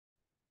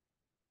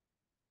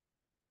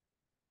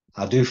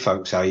How do,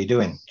 folks? How are you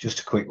doing? Just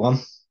a quick one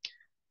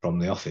from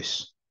the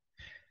office.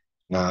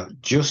 Now,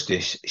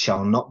 justice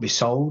shall not be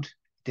sold,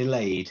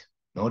 delayed,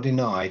 nor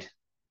denied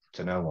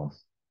to no one.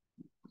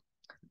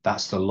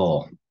 That's the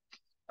law,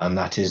 and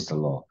that is the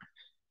law.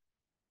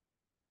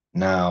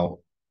 Now,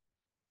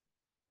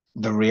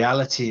 the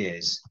reality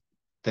is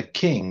the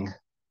king,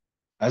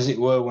 as it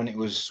were when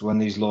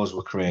these laws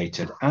were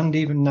created, and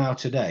even now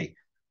today,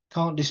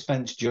 can't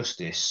dispense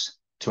justice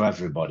to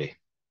everybody.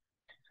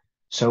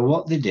 So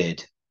what they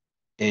did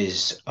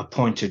is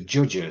appointed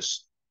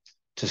judges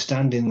to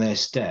stand in their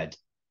stead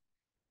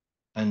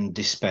and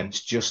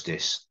dispense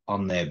justice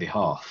on their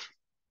behalf.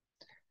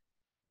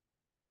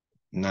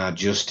 Now,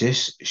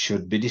 justice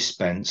should be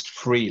dispensed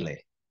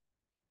freely,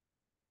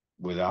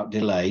 without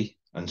delay,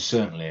 and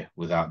certainly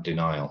without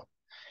denial.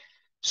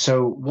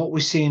 So what we're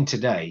seeing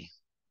today,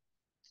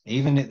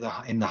 even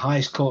in the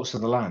highest courts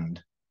of the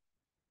land,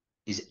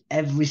 is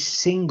every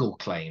single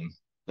claim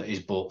that is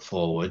brought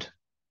forward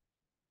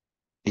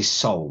is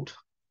sold.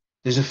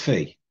 There's a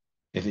fee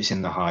if it's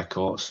in the high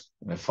courts,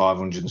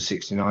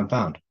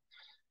 £569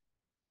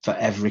 for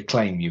every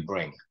claim you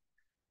bring.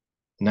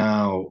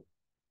 Now,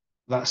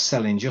 that's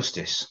selling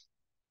justice,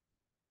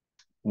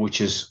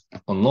 which is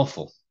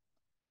unlawful.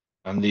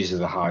 And these are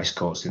the highest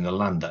courts in the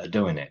land that are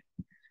doing it.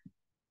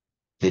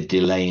 The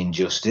delay in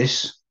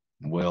justice,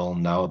 we all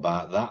know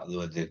about that.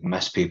 They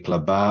mess people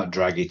about,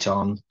 drag it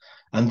on,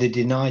 and they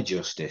deny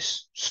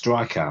justice,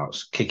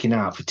 strikeouts, kicking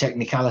out for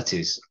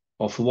technicalities,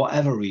 or for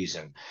whatever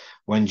reason.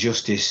 When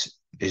justice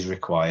is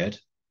required,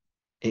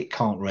 it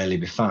can't really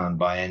be found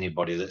by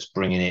anybody that's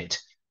bringing it,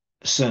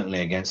 certainly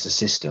against the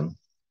system,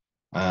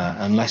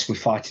 unless we're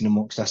fighting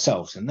amongst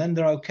ourselves. And then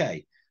they're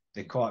okay.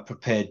 They're quite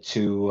prepared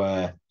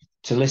to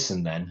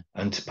listen then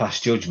and to pass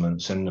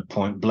judgments and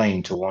point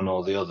blame to one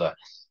or the other,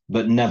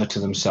 but never to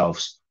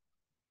themselves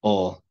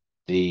or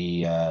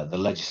the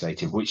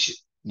legislative, which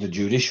the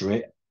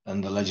judiciary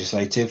and the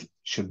legislative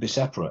should be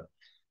separate.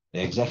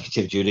 The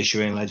executive,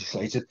 judiciary, and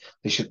legislative,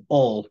 they should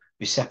all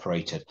be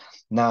separated.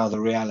 Now, the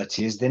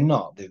reality is they're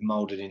not. They've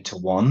molded into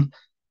one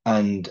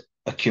and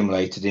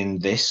accumulated in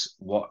this,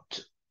 what,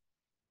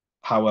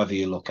 however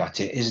you look at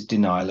it, is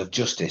denial of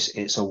justice.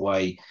 It's a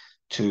way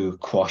to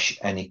quash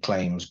any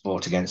claims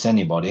brought against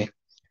anybody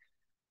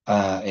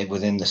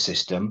within the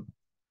system,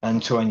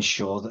 and to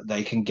ensure that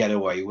they can get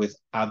away with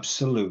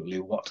absolutely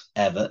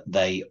whatever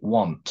they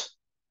want.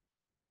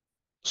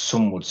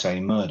 Some would say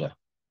murder,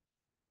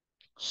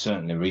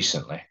 certainly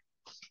recently.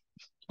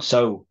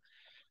 So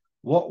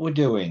what we're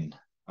doing,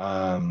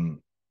 most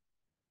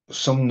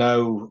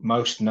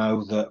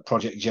know that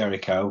Project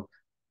Jericho,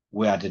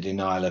 we had a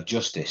denial of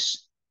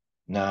justice.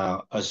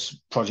 Now, as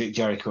Project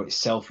Jericho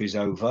itself is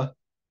over,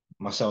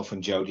 myself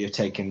and Jodie are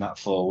taking that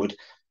forward,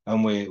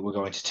 and we're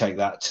going to take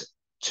that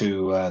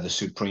to the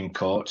Supreme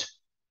Court,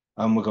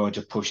 and we're going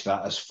to push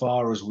that as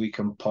far as we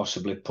can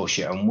possibly push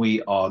it, and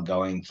we are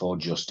going for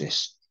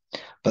justice.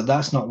 But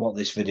that's not what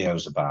this video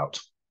is about.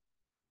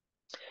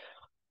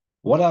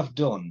 What I've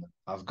done,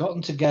 I've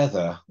gotten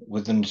together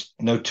with the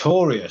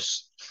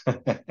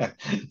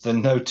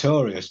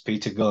notorious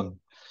Peter Gunn,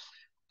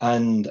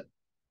 and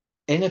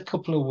in a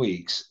couple of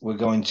weeks we're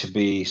going to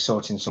be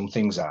sorting some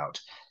things out.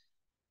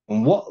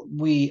 And what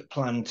we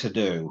plan to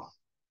do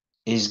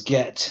is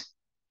get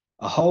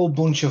a whole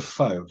bunch of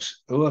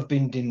folks who have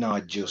been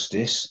denied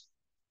justice,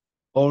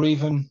 or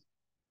even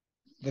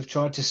they've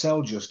tried to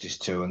sell justice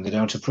to and they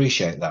don't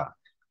appreciate that,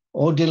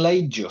 or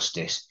delayed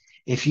justice.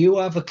 If you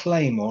have a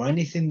claim or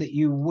anything that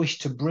you wish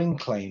to bring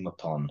claim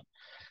upon,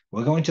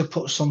 we're going to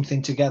put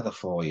something together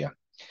for you.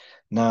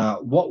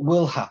 Now, what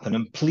will happen,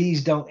 and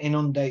please don't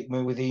inundate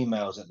me with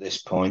emails at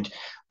this point,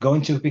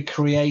 going to be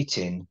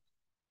creating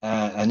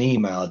an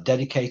email, a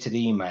dedicated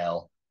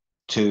email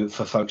for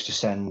folks to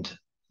send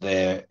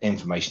their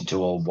information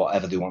to, or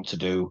whatever they want to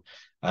do.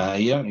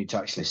 You don't need to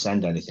actually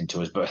send anything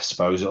to us, but I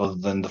suppose other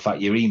than the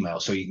fact your email,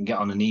 so you can get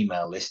on an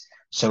email list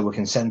so we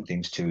can send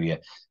things to you.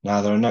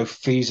 Now, there are no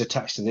fees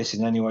attached to this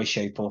in any way,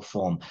 shape, or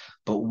form,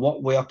 but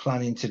what we are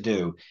planning to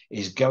do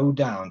is go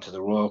down to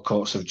the Royal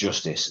Courts of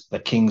Justice, the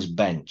King's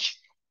Bench,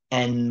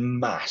 en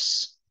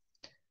masse,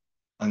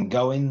 and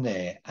go in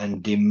there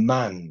and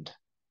demand,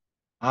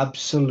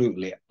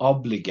 absolutely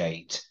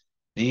obligate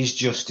these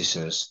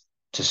justices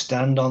to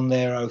stand on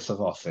their oath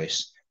of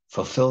office,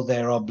 fulfill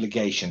their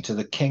obligation to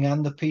the king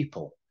and the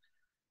people,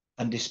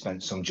 and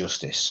dispense some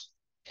justice.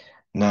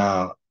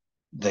 Now,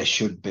 there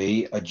should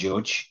be a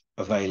judge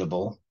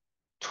available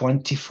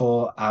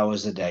 24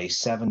 hours a day,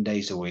 7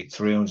 days a week,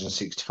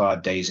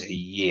 365 days a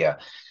year.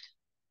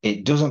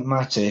 It doesn't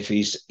matter if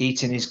he's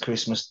eating his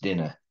Christmas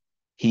dinner.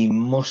 He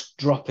must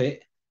drop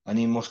it, and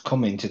he must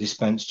come in to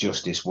dispense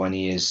justice when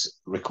he is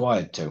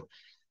required to.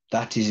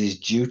 That is his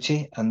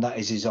duty, and that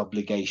is his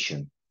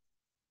obligation.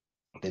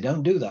 They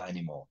don't do that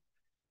anymore.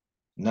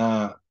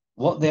 Now,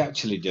 what they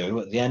actually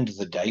do at the end of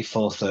the day,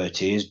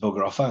 4:30, is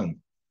bugger off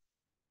home.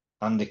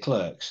 And the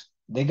clerks,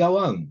 they go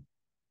home.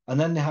 And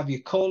then they have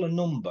you call a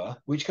number,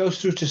 which goes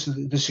through to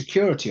the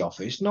security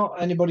office, not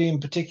anybody in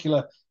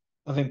particular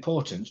of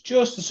importance,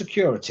 just the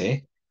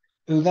security.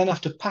 who then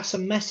have to pass a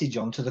message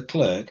on to the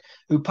clerk,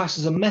 who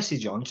passes a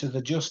message on to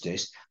the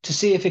justice to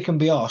see if he can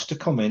be asked to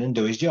come in and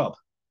do his job.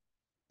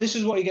 This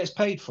is what he gets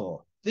paid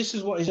for. This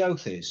is what his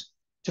oath is,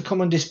 to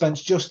come and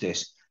dispense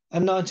justice.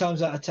 And 9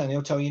 times out of 10,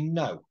 he'll tell you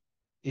no,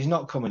 he's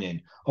not coming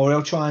in. Or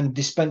he'll try and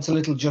dispense a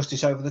little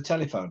justice over the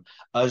telephone,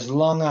 as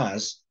long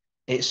as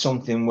it's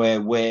something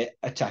where we're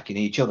attacking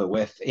each other,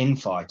 we're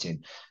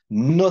infighting.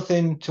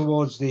 Nothing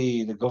towards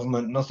the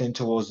government, nothing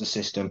towards the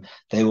system.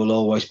 They will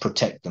always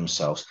protect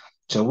themselves.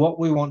 So what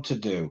we want to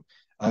do,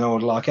 and I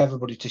would like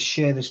everybody to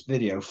share this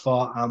video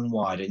far and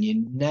wide, and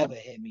you never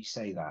hear me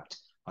say that.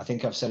 I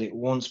think I've said it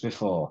once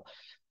before,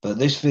 but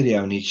this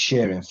video needs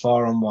sharing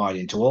far and wide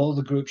into all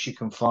the groups you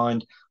can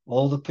find,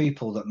 all the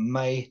people that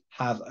may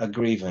have a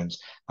grievance.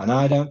 And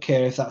I don't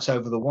care if that's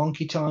over the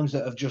wonky times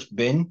that have just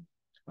been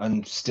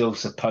and still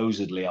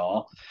supposedly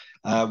are.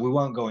 We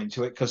won't go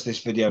into it because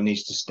this video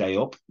needs to stay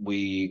up.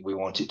 We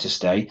want it to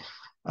stay.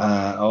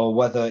 Or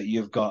whether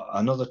you've got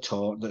another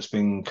tort that's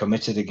been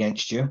committed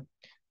against you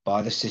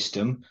by the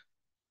system.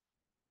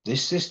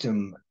 This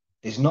system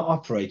is not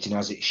operating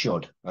as it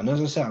should. And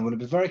as I say, I'm going to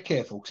be very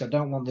careful because I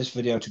don't want this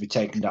video to be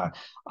taken down.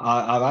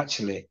 I've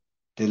actually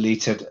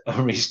deleted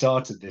and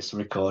restarted this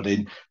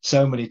recording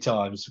so many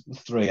times,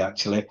 3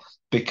 actually,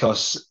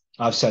 because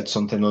I've said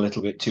something a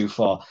little bit too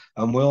far.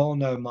 And we all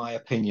know my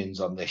opinions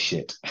on this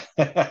shit.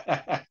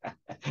 But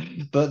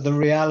the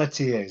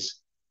reality is,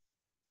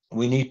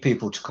 we need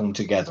people to come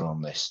together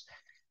on this.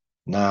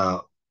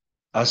 Now,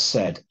 as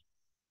said,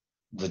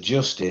 the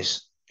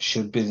justice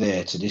should be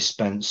there to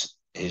dispense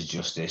his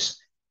justice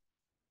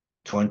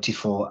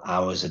 24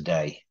 hours a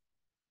day,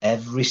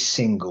 every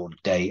single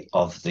day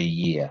of the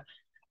year.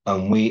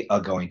 And we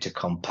are going to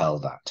compel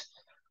that.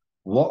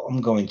 What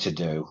I'm going to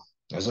do,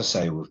 as I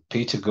say, with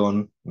Peter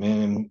Gunn, me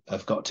and him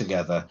have got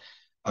together,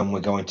 and we're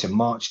going to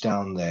march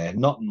down there.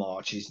 Not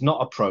march, it's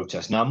not a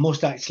protest. Now, I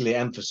must actually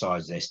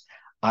emphasize this.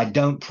 I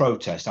don't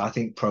protest. I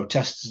think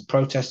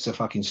protests are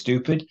fucking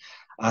stupid.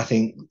 I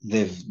think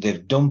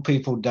they've dumbed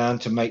people down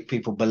to make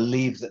people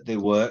believe that they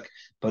work,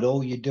 but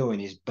all you're doing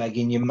is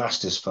begging your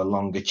masters for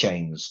longer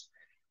chains.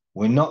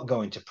 We're not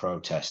going to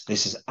protest.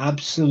 This is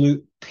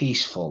absolute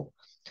peaceful.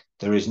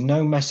 There is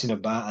no messing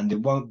about, and there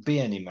won't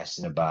be any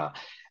messing about.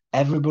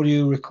 Everybody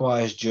who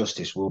requires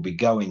justice will be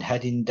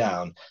heading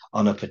down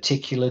on a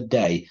particular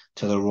day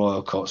to the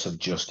Royal Courts of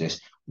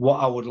Justice. What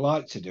I would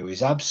like to do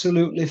is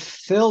absolutely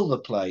fill the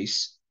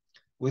place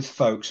with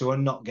folks who are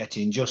not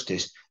getting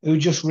justice, who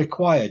just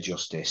require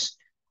justice.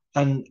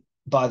 And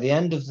by the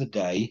end of the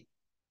day,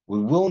 we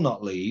will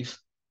not leave.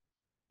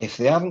 If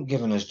they haven't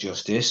given us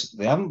justice,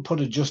 they haven't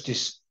put a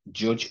justice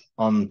judge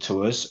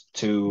onto us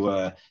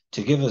to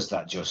give us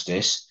that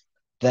justice,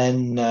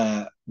 then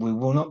we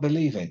will not be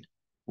leaving.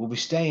 We'll be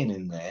staying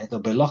in there. They'll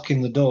be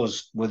locking the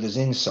doors with us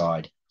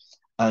inside.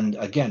 And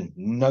again,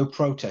 no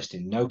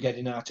protesting, no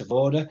getting out of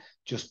order,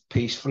 just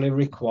peacefully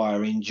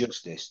requiring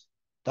justice.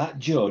 That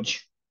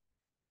judge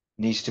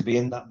needs to be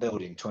in that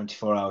building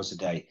 24 hours a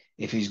day.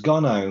 If he's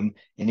gone home,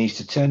 he needs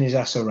to turn his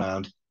ass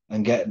around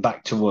and get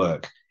back to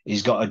work.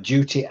 He's got a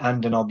duty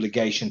and an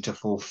obligation to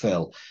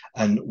fulfill,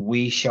 and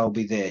we shall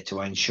be there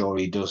to ensure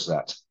he does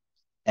that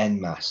en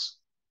masse.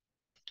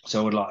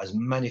 So we'd like as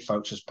many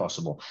folks as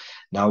possible.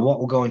 Now, what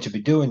we're going to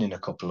be doing in a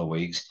couple of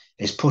weeks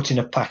is putting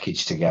a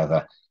package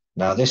together.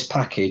 Now, this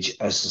package,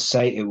 as I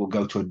say, it will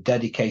go to a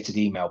dedicated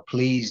email.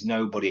 Please,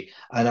 nobody,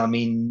 and I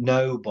mean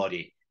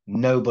nobody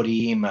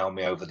email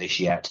me over this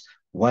yet.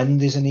 When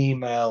there's an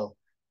email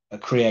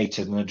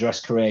created, an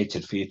address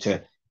created for you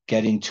to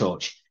get in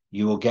touch,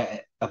 you will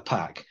get a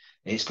pack.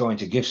 It's going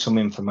to give some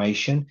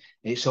information.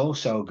 It's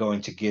also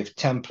going to give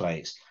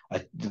templates.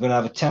 They're going to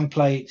have a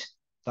template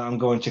that I'm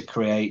going to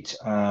create,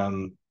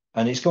 and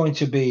it's going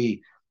to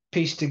be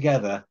pieced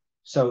together.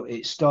 So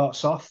it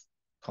starts off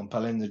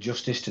compelling the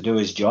justice to do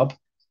his job,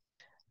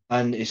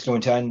 and it's going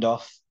to end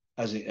off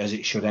as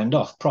it should end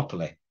off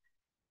properly.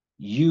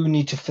 You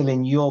need to fill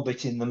in your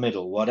bit in the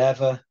middle,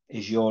 whatever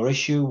is your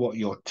issue, what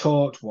you're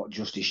taught, what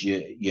justice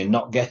you're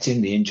not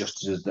getting, the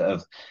injustices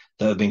that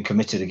have been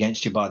committed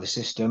against you by the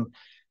system.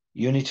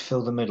 You need to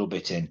fill the middle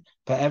bit in,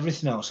 but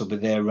everything else will be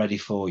there ready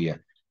for you,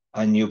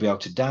 and you'll be able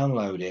to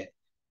download it,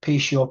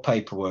 piece your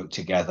paperwork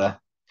together,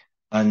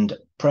 and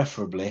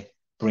preferably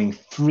bring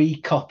 3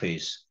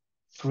 copies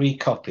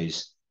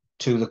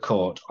to the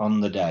court on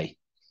the day.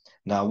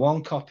 Now,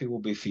 1 copy will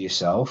be for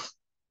yourself.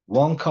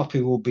 1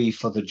 copy will be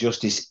for the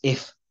justice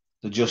if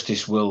the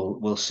justice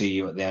will see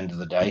you at the end of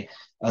the day.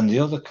 And the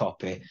other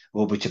copy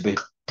will be to be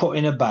put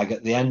in a bag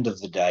at the end of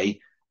the day.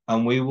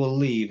 And we will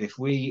leave, if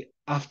we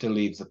have to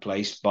leave the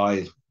place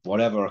by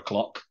whatever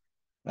o'clock,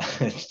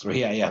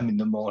 3 a.m. in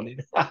the morning,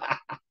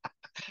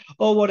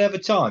 or whatever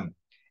time.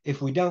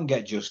 If we don't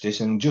get justice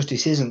and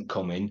justice isn't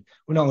coming,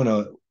 we're not going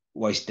to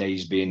waste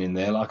days being in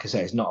there. Like I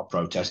say, it's not a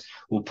protest.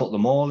 We'll put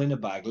them all in a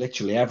bag,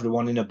 literally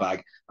everyone in a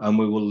bag, and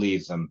we will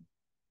leave them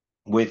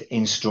with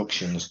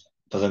instructions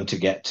for them to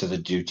get to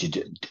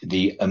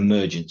the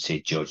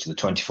emergency judge, the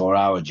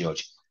 24-hour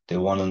judge. They're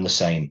one and the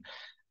same.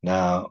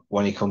 Now,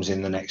 when he comes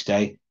in the next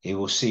day, he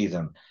will see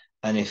them.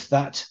 And if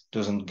that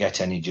doesn't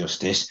get any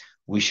justice,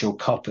 we shall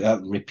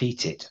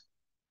repeat it.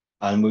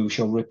 And we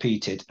shall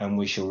repeat it, and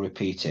we shall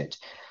repeat it.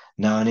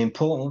 Now, an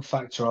important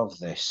factor of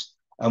this,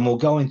 and we'll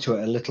go into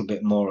it a little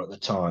bit more at the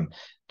time,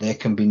 there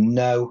can be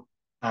no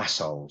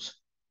assholes.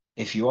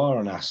 If you are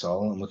an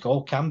asshole, and we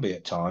all can be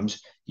at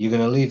times, you're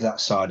going to leave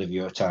that side of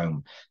you at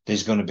home.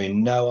 There's going to be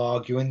no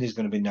arguing. There's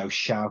going to be no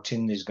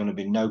shouting. There's going to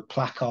be no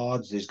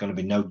placards. There's going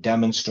to be no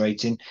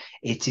demonstrating.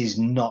 It is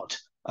not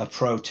a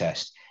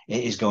protest.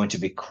 It is going to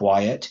be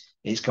quiet.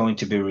 It's going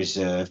to be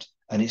reserved,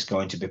 and it's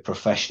going to be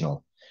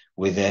professional.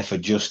 We're there for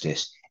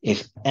justice.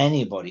 If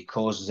anybody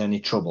causes any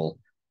trouble,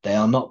 they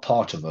are not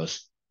part of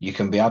us. You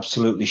can be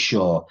absolutely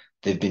sure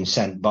they've been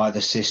sent by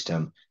the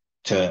system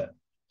to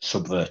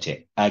subvert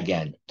it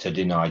again, to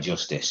deny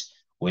justice.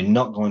 We're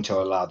not going to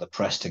allow the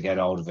press to get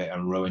hold of it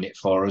and ruin it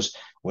for us.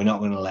 We're not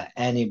going to let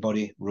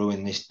anybody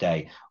ruin this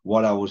day.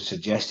 What I would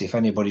suggest, if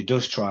anybody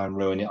does try and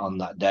ruin it on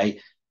that day,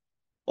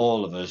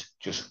 all of us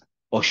just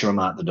usher them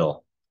out the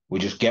door. We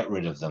just get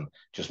rid of them.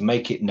 Just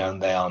make it known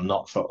they are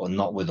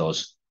not with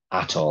us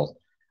at all.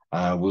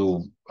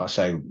 We'll, I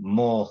say,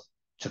 more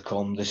to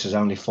come. This is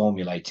only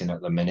formulating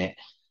at the minute,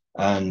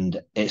 and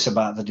it's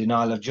about the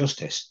denial of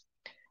justice.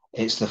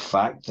 It's the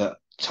fact that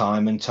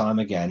time and time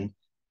again,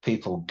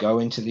 people go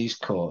into these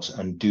courts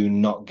and do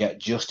not get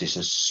justice.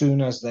 As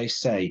soon as they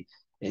say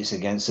it's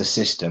against the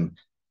system,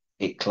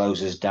 it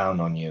closes down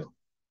on you.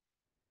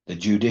 The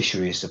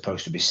judiciary is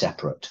supposed to be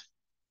separate.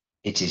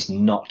 It is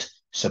not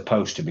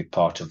supposed to be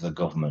part of the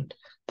government.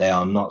 They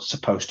are not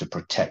supposed to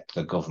protect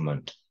the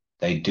government.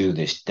 They do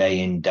this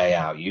day in, day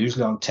out,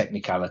 usually on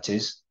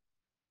technicalities,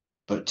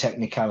 but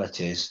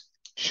technicalities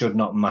should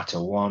not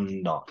matter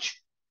one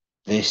notch.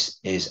 This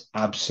is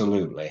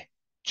absolutely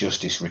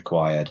justice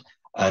required,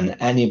 and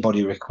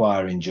anybody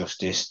requiring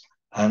justice,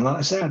 and like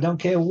I say, I don't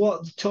care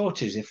what the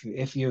tort is.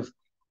 If you've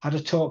had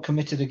a tort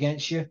committed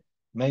against you,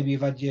 maybe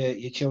you've had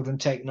your children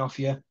taken off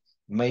you,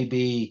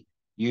 maybe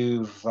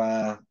you've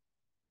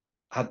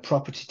had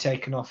property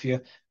taken off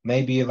you,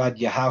 maybe you've had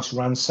your house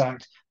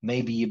ransacked,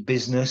 maybe your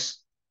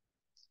business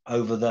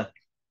over the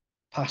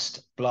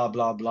past blah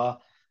blah blah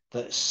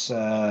that's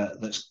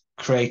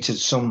created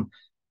some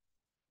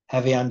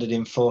heavy-handed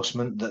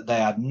enforcement that they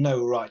had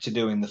no right to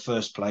do in the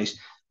first place.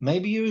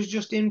 Maybe you was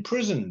just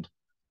imprisoned,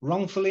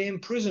 wrongfully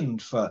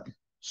imprisoned for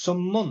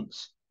some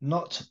months,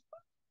 not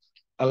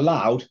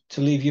allowed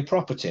to leave your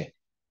property.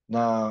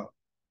 Now,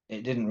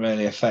 it didn't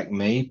really affect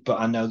me, but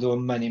I know there were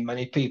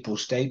many people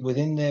stayed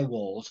within their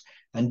walls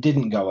and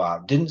didn't go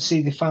out, didn't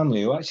see the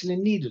family who actually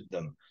needed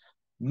them.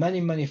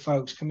 Many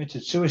folks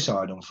committed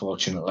suicide,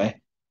 unfortunately.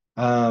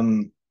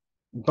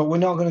 But we're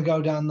not going to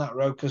go down that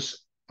road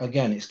because,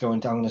 again, I'm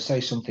going to say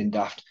something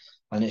daft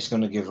and it's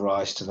going to give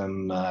rise to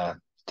them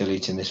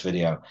deleting this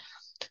video.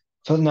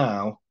 For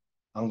now,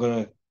 I'm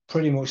going to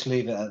pretty much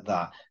leave it at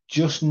that.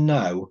 Just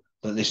know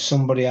that there's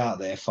somebody out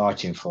there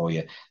fighting for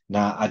you.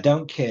 Now, I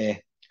don't care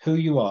who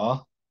you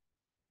are,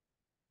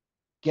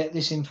 get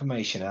this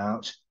information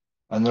out.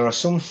 And there are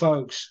some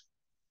folks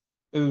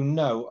who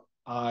know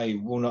I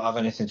will not have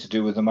anything to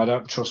do with them. I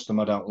don't trust them.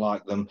 I don't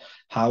like them.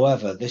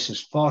 However, this is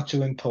far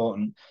too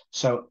important.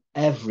 So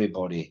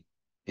everybody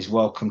is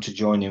welcome to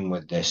join in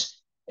with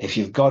this. If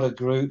you've got a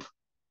group,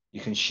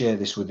 you can share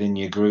this within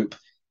your group.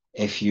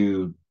 If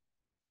you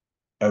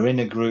are in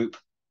a group,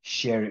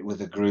 share it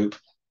with a group.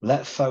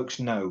 Let folks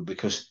know,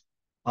 because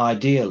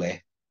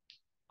ideally,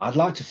 I'd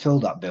like to fill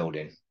that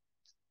building.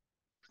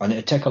 And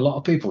it'd take a lot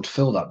of people to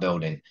fill that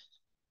building.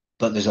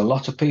 But there's a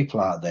lot of people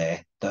out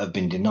there that have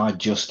been denied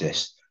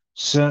justice.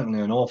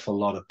 Certainly an awful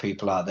lot of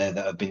people out there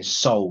that have been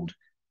sold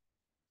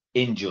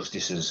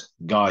injustices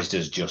guised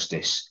as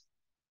justice.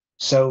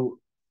 So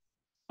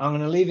I'm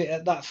going to leave it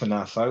at that for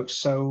now, folks.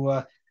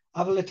 So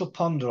have a little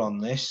ponder on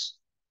this.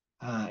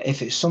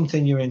 If it's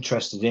something you're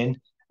interested in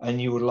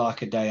and you would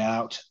like a day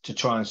out to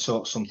try and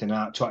sort something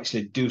out, to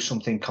actually do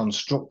something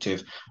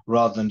constructive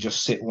rather than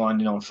just sit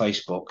whining on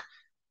Facebook,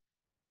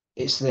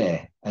 it's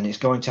there and it's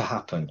going to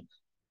happen.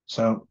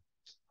 So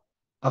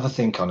have a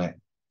think on it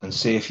and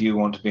see if you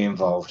want to be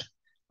involved.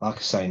 Like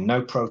I say,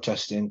 no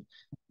protesting,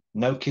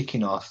 no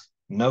kicking off,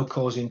 no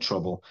causing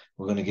trouble.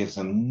 We're going to give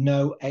them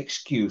no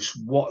excuse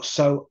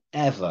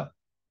whatsoever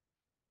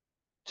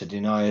to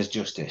deny us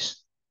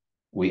justice.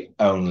 We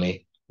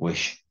only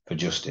wish for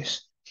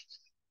justice.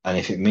 And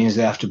if it means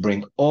they have to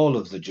bring all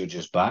of the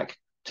judges back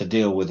to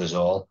deal with us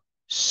all,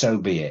 so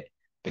be it,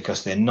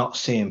 because they're not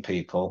seeing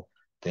people,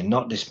 they're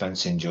not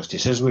dispensing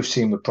justice, as we've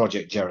seen with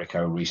Project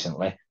Jericho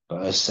recently.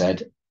 But as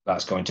said,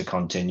 that's going to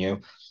continue.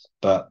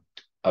 But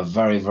a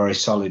very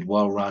solid,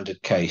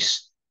 well-rounded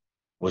case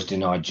was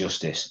denied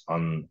justice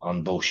on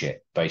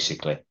bullshit,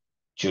 basically.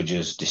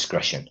 Judges'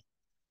 discretion.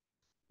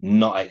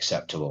 Not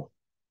acceptable.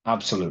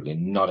 Absolutely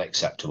not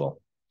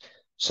acceptable.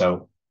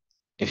 So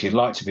if you'd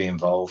like to be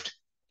involved,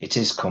 it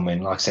is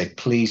coming. Like I say,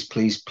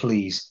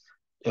 please,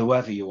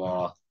 whoever you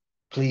are,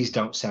 please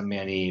don't send me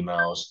any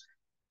emails.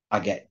 I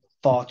get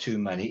far too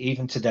many.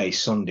 Even today,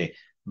 Sunday,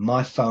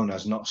 My phone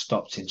has not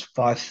stopped since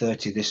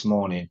 5:30 this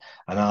morning,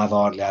 and I've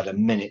hardly had a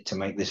minute to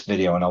make this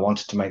video, and I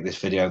wanted to make this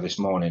video this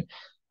morning,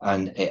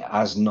 and it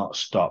has not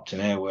stopped.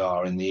 And here we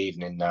are in the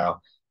evening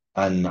now,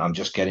 and I'm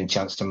just getting a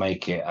chance to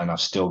make it, and I've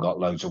still got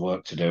loads of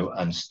work to do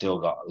and still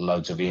got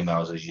loads of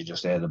emails, as you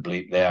just hear the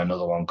bleep there,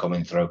 another one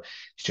coming through.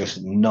 It's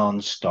just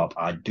non-stop.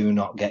 I do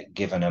not get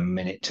given a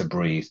minute to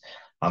breathe.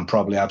 I'm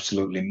probably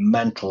absolutely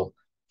mental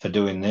for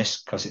doing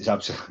this because it's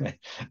absolutely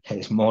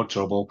it's more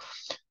trouble,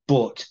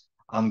 but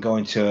I'm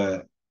going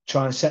to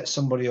try and set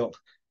somebody up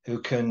who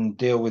can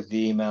deal with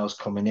the emails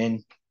coming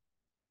in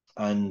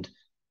and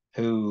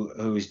who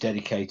is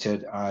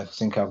dedicated. I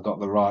think I've got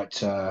the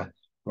right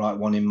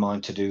one in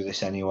mind to do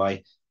this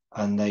anyway,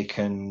 and they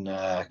can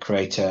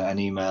create an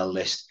email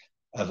list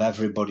of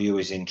everybody who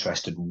is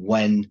interested.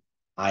 When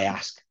I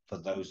ask for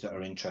those that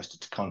are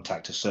interested to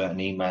contact a certain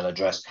email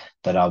address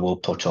that I will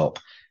put up,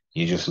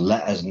 you just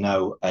let us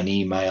know an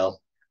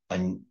email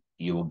and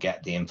you will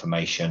get the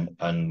information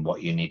and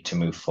what you need to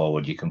move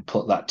forward. You can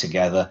put that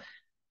together.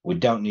 We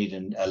don't need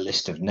a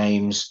list of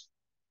names.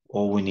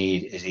 All we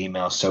need is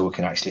email, so we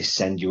can actually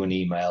send you an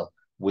email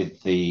with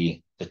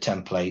the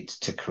template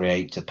to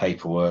create the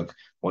paperwork,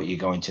 what you're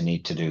going to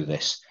need to do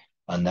this.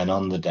 And then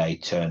on the day,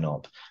 turn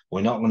up.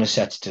 We're not going to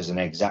set it as an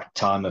exact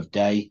time of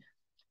day.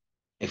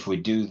 If we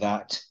do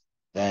that,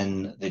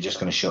 then they're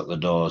just going to shut the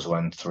doors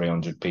when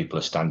 300 people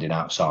are standing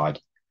outside,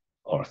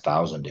 or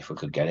 1,000 if we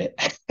could get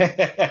it.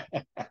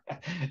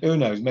 Who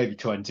knows? Maybe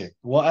 20.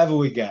 Whatever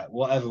we get.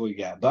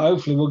 But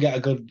hopefully we'll get a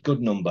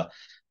good number.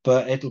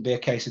 But it'll be a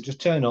case of just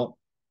turn up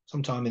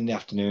sometime in the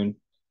afternoon,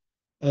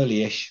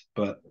 early-ish,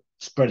 but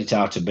spread it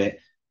out a bit.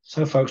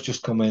 So folks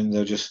just come in.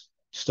 They'll just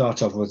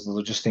start off with.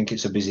 They'll just think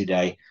it's a busy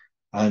day,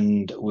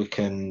 and we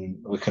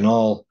can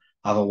all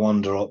have a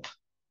wander up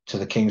to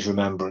the King's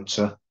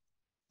Remembrancer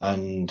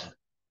and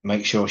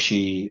make sure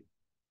she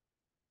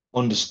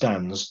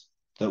understands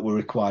that we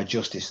require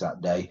justice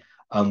that day,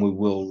 and we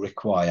will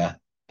require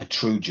a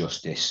true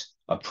justice,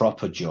 a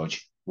proper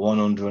judge, one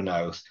under an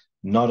oath,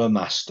 not a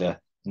master,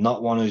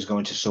 not one who's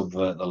going to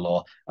subvert the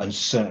law, and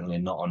certainly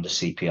not under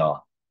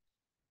CPR.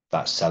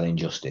 That's selling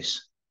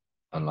justice.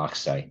 And like I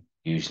say,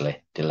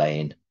 usually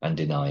delaying and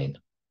denying.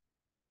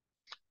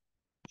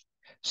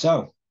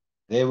 So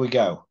there we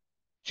go.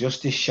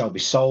 Justice shall be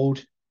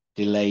sold,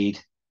 delayed,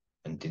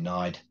 and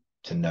denied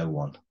to no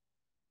one.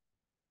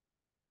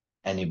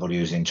 Anybody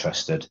who's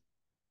interested,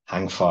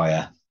 hang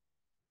fire,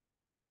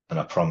 and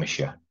I promise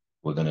you,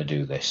 we're going to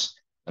do this.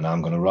 And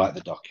I'm going to write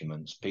the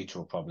documents. Peter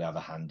will probably have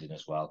a hand in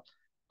as well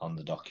on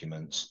the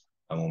documents,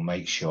 and we'll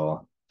make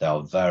sure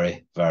they're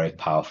very, very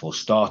powerful.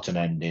 Start and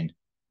ending,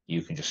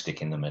 you can just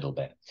stick in the middle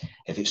bit.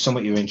 If it's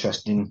something you're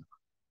interested in,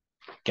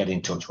 get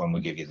in touch when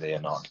we give you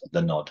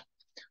the nod.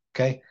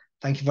 Okay,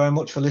 thank you very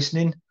much for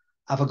listening.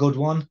 Have a good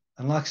one.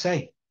 And like I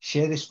say,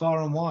 share this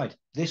far and wide.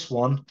 This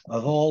one,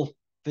 of all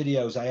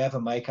videos I ever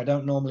make, I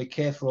don't normally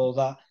care for all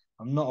that.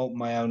 I'm not up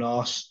my own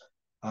arse,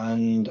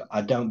 and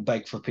I don't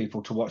beg for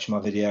people to watch my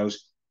videos.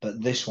 But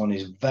this one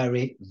is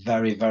very,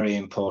 very, very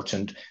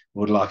important.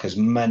 Would like as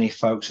many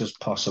folks as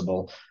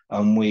possible,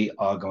 and we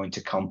are going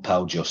to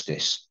compel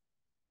justice.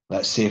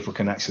 Let's see if we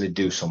can actually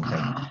do something,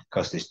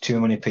 because there's too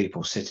many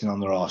people sitting on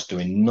their arse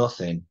doing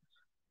nothing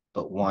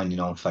but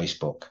whining on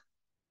Facebook.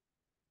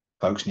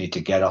 Folks need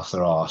to get off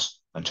their arse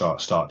and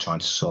start trying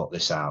to sort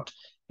this out.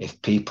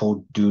 If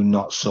people do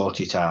not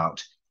sort it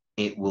out,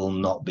 it will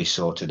not be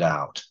sorted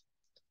out.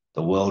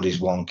 The world is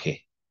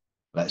wonky.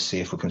 Let's see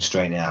if we can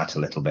straighten it out a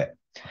little bit.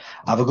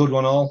 Have a good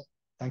one all.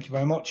 Thank you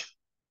very much.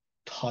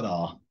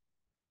 Ta-da.